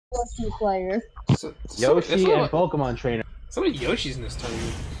Yoshi player. Yoshi and Pokemon trainer. So many Yoshis in this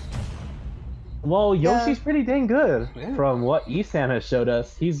tournament. Well, Yoshi's pretty dang good. Yeah. From what Isan has showed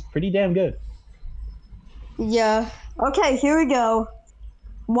us, he's pretty damn good. Yeah. Okay, here we go.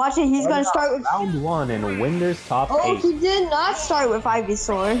 Watch it, he's gonna start with round 1 and Winder's top 8. Oh, he did not start with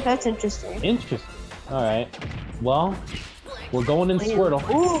Ivysaur. That's interesting. Interesting. Alright. Well, we're going in Squirtle.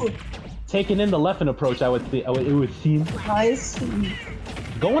 Ooh. Taking in the left-hand approach, it would seem. Nice.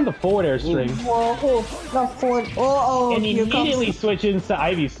 Going the forward air string. Whoa, not forward. Oh, and immediately switches to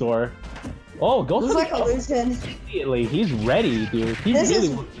Ivysaur. Oh, go for like illusion. Immediately, he's ready, dude. He really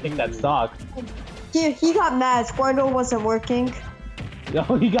wants to take that stock. He got mad. Squirtle wasn't working.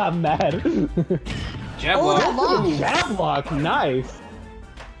 Oh, he got mad. Jab block. Oh, jab block, nice.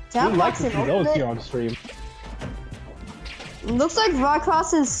 Jab we like to see those here on stream. Looks like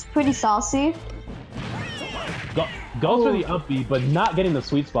Rycross is pretty saucy. Goes for the up B, but not getting the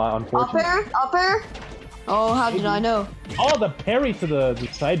sweet spot, unfortunately. Up air? Oh, how did I know? Oh, the parry to the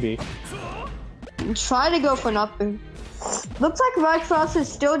side B. Try to go for an up air. Looks like Rycross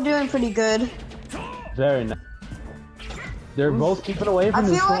is still doing pretty good. Very nice. They're both keeping away from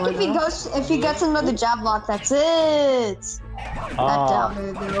this one. I feel like if he gets another jab block, that's it.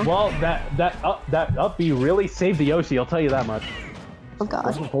 Well, that up B really saved the Yoshi. I'll tell you that much. Oh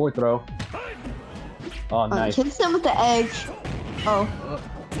god. Forward throw. Oh, nice. Hits him with the egg. Oh.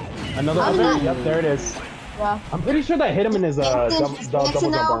 Another up there. Yep, there it is. Yeah. I'm pretty sure that hit him in his double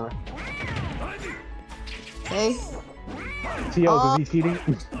jump armor. Okay. Tio, is he cheating?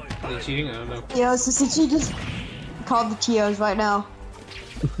 Is he cheating? I don't know. Tios, is he cheating? Call the Tios right now.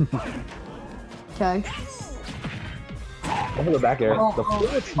 Okay. Over the back air. The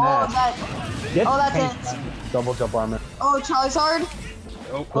forward smash. That's it. Double jump armor. Oh, Charizard.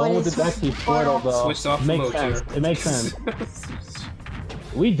 Going with the deck keep Squirtle though. Switched off makes sense. It makes sense.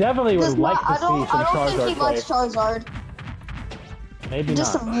 We definitely would like to see some Charizard play. I don't think he likes Charizard. Maybe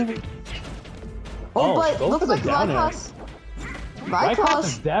not. But looks like Rycross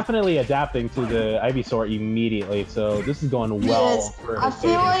is definitely adapting to the Ivysaur immediately, so this is going well for his I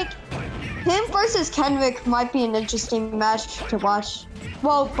feel like him versus Kendrick might be an interesting match to watch.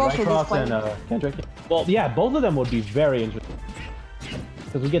 Well, both of these players. And Kendrick. Well, yeah, both of them would be very interesting.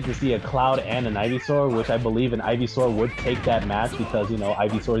 Because we get to see a Cloud and an Ivysaur, which I believe an Ivysaur would take that match because, you know,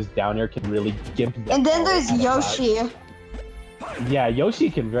 Ivysaur's down air can really give them. And then there's Yoshi. Yeah, Yoshi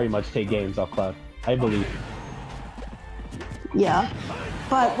can very much take games off Cloud, I believe. Yeah.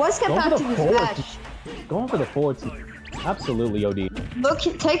 But let's get back to this match. Going for the forward team. Absolutely, OD. Look,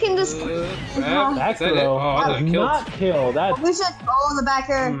 taking this. Back throw. Does not kill. That's. We should. Oh, the back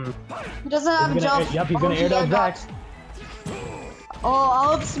air. He doesn't have a jump. Yep, he's gonna air dodge back.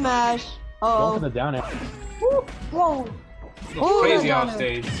 Oh, up smash. Going for the down air. Whoa. Crazy off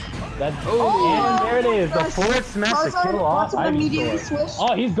stage. And there it is. The forward smash to kill off Ivysaur.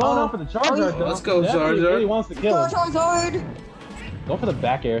 Oh, he's going up for the Charizard though. Let's go, Charizard. He really wants to kill him. Charizard. Go for the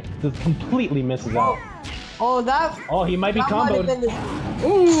back air. Just completely misses out. Oh, he might be comboed.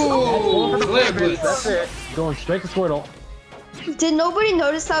 Ooh, that's it. Going straight to Squirtle. Did nobody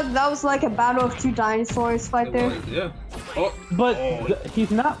notice that was like a battle of two dinosaurs right there? Yeah. But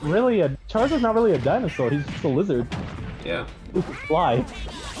he's not really Charizard's not really a dinosaur. He's just a lizard. Yeah. Who can fly.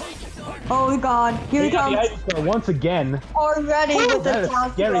 Oh god, here he comes. Once again. Already with the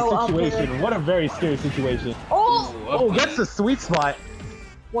scary situation. What a very scary situation. Oh, gets the sweet spot.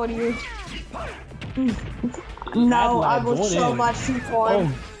 What are you? No, I will so much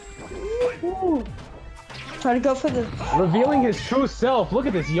C4. Try to go for the... Revealing his true self. Look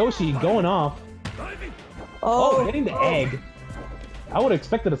at this Yoshi going off. Oh, hitting the egg. I would have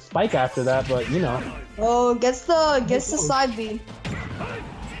expected a spike after that, but you know. Oh, gets the side B.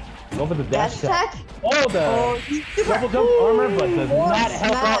 Go for the dash attack. Oh, the double jump armor, but does not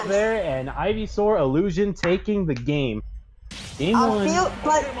help out there. And Ivysaur Illusion taking the game.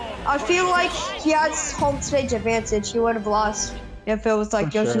 I feel like he has home stage advantage. He would have lost if it was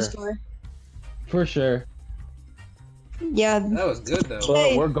like Yoshi's tour. For sure. Yeah. That was good though.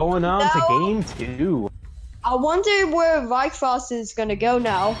 But we're going on to game 2. I wonder where Rycross is gonna go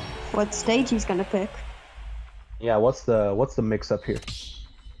now. What stage he's gonna pick. Yeah, what's the mix up here?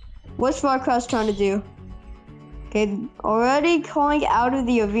 What's Rycross trying to do? Okay, already calling out of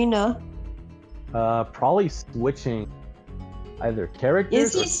the arena. Probably switching either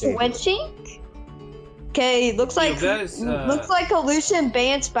characters. Is he switching? Okay, looks like Illusion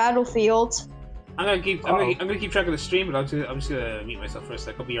bans Battlefield. I'm gonna keep track of the stream, but I'm just gonna mute myself for a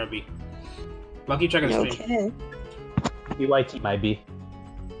sec. I'll be RB. I'll keep track of the stream. BYT might be.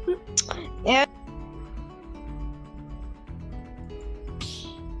 Yeah.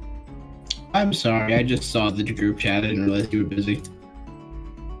 I'm sorry, I just saw the group chat and realized you were busy.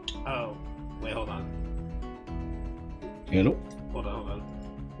 Oh, wait, hold on. Hello? Hold on.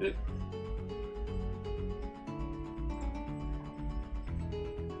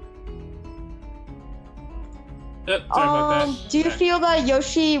 Sorry about that. Do you feel that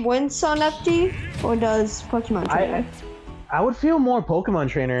Yoshi wins on FD, or does Pokemon Trainer? I would feel more Pokemon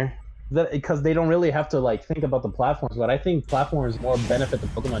Trainer, because they don't really have to like think about the platforms. But I think platforms more benefit the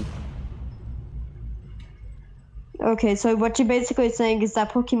Pokemon. Okay, so what you're basically saying is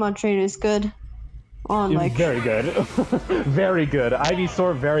that Pokemon Trainer is good. On like very good, very good.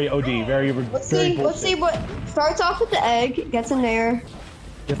 Ivysaur, very OD, very. Let's see what starts off with the egg, gets in there.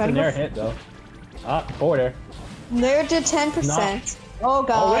 Gets an air hit though. Ah, forward air. There to 10%. Oh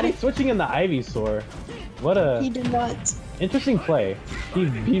god. Already switching in the Ivysaur. What a. He did not. Interesting play. He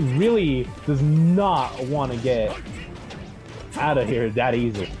really does not want to get out of here that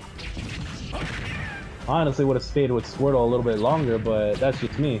easy. Honestly, would have stayed with Squirtle a little bit longer, but that's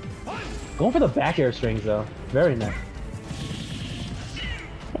just me. Going for the back air strings though. Very nice.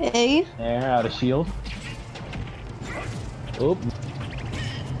 Hey. Air out of shield. Oop.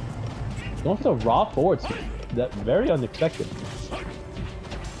 Going for the raw forward speed. That very unexpected.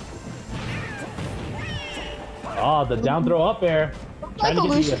 Oh, the down throw up air. Trying to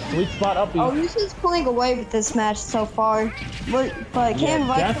get a sweet spot up. Lucian's pulling away with this match so far. But can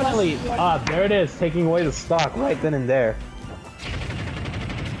Rycross... Definitely. There it is. Taking away the stock right then and there.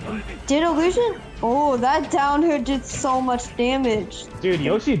 Did Illusion? Oh, that down air did so much damage. Dude,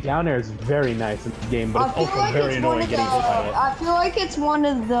 Yoshi down air is very nice in this game, but it's also very annoying getting hit by it. I feel like it's one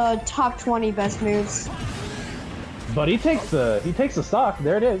of the top 20 best moves. But he takes the stock.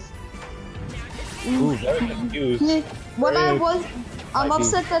 There it is. Ooh, very confused. I'm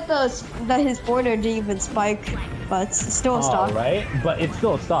upset that his border didn't even spike, but it's still a stock. Right, but it's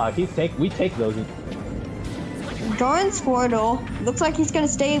still a stock. We take those. Darn Squirtle. Looks like he's gonna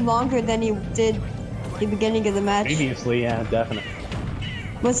stay longer than he did at the beginning of the match. Previously, yeah, definitely.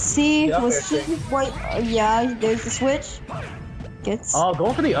 Let's see. Wait, yeah, there's the switch.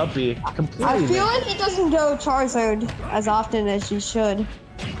 Going for the up B. Completely. I feel like he doesn't go Charizard as often as he should.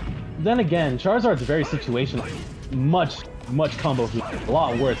 Then again, Charizard's very situational. Much combo, a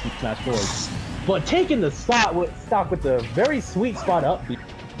lot worse in Smash 4. But taking the stock with the very sweet spot up B.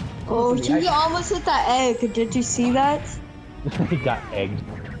 Oh, he almost hit that egg. Did you see that? He got egged.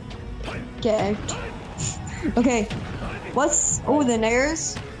 Get egged. Okay. The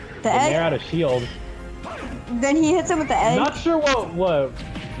nairs? The egg? Nair out of shield. Then he hits him with the egg. Not sure what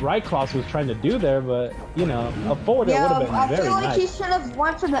Rycross was trying to do there, but you know, a forward would have been very nice. I feel like he should have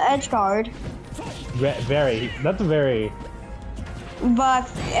went for the edge guard. That's very.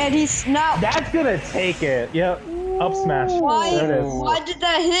 And he's not. That's gonna take it. Yep. Up smash. Why? There it is. Why did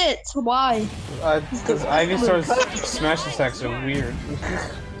that hit? Why? Because Ivysaur's smash attacks are weird.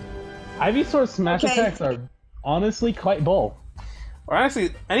 Ivysaur's smash attacks are honestly quite bull. Or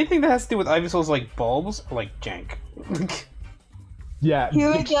honestly, anything that has to do with Ivysaur's like bulbs are like jank. Yeah,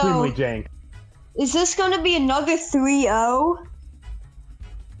 extremely jank. Is this gonna be another 3-0?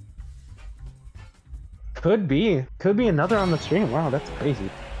 Could be another on the stream. Wow, that's crazy.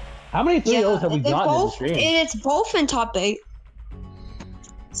 How many 3-0s have we gotten in the stream? And it's both in top 8.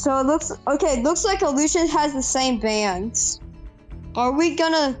 So it looks like Illusion has the same bands. Are we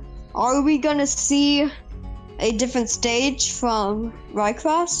gonna see a different stage from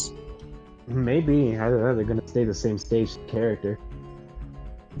Rycross? Maybe. They're gonna stay the same stage character.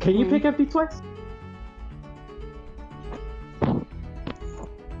 Can you pick up the twice?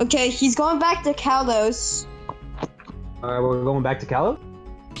 Okay, he's going back to Kalos. We're going back to Kalos?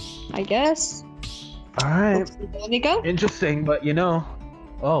 I guess. Alright. There we go. Interesting, but you know.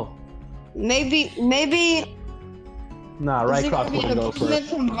 Oh. Maybe. Nah, Rycross wouldn't go for it.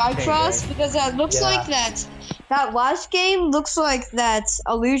 From Rycross, because that looks like that last game looks like that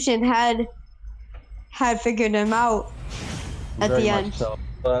Illusion had figured him out at Very the much end. so.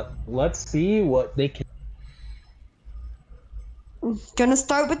 But let's see what they can. Gonna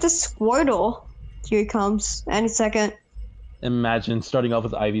start with the Squirtle. Here he comes. Any second. Imagine starting off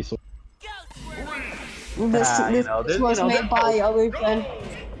with Ivysaur. This was made by Illusion.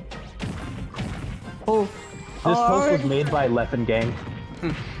 Oh. This post was made by Leffen Gang.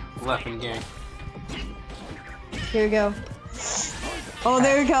 Leffen Gang. Here we go. Oh,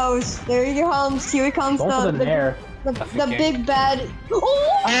 there he goes. There he comes. Here he comes. The big bad.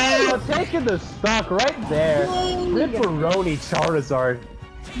 Oh, taking the stock right there. Ripperoni Charizard.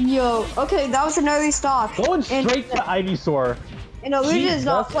 Yo, okay, that was an early stock. Going straight to Ivysaur. And Illusion is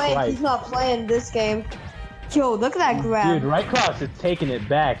not playing. He's not playing this game. Yo, look at that grab. Dude, Rycross is taking it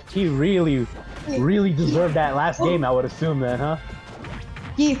back. He really deserved that last game, I would assume then, huh?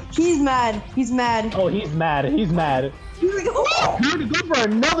 He's mad. He's mad. Oh, he's mad. He's mad. Here we go. Oh, He's gonna go for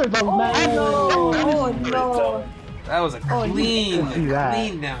another though, man. no. Oh, no. That was a clean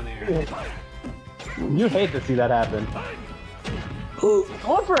down air. You hate to see that happen.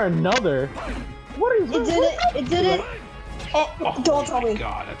 Going for another. What are you? It did it. It did it. Oh, don't tell me.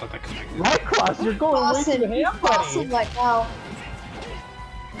 God, I thought that connected. Rycross, you're going way too ham, Boston buddy. like now.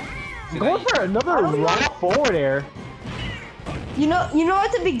 Going for another raw forward air. You know,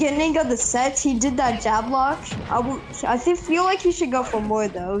 at the beginning of the sets, he did that jab lock. I feel like he should go for more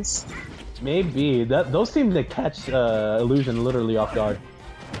of those. Maybe those seem to catch Illusion literally off guard.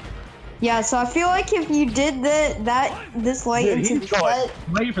 Yeah, so I feel like if you did this late into the set,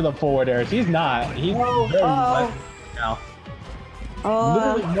 Wait for the forward airs. He's not. He's very left now.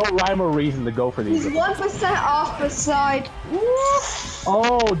 Literally no rhyme or reason to go for these. He's 1% off the side.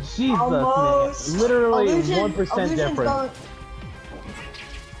 Oh Jesus! Almost. Man. Literally Illusion, 1% difference.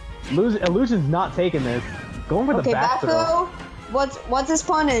 Illusion's not taking this. Going for the back throw. What's his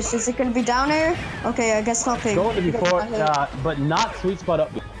punish? Is it gonna be down air? Okay, I guess nothing. Going to be forward, but not sweet spot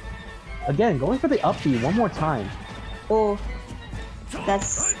up. Again, going for the up B one more time. Oh,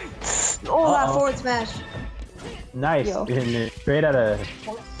 that's. Oh, that forward smash. Nice. And straight out of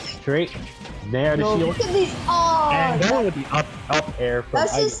there to shield. Look at these. Oh, and going with the up air. From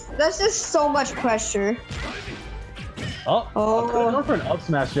that's just so much pressure. Going for an up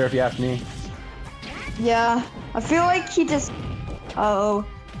smash there if you ask me. Yeah, I feel like he just.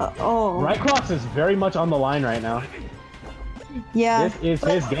 Rycross is very much on the line right now. Yeah. This is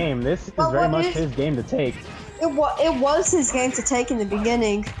his game. This is very much his game to take. It was his game to take in the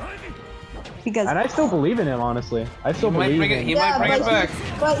beginning. Because. And I still believe in him, honestly. I still believe in him. He might bring it back.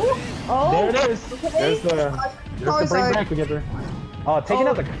 There it is. There's the bring back together. Oh, taking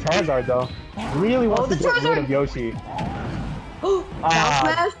out the Charizard though. Really wants to get rid of Yoshi.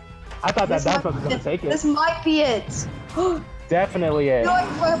 I thought that was gonna take it. This might be it. Definitely it. No,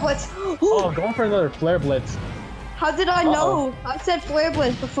 Flare Blitz. Oh, going for another Flare Blitz. How did I know? I said Flare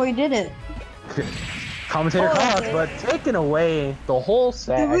Blitz before you did it. Commentator cost, but taking away the whole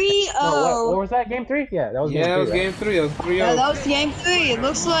set. 3-0. No, what was that? Game 3? Yeah, that was game 3. That was game 3. That was 3-0. Yeah, that was game 3. It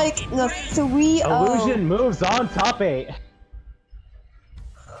looks like the 3-0. Illusion moves on top 8.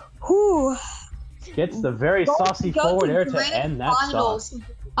 Whew. Gets the very saucy forward air to end that shot.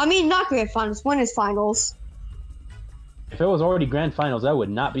 I mean, not grand finals, winners finals. If it was already grand finals, I would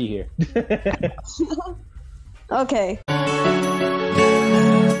not be here. Okay.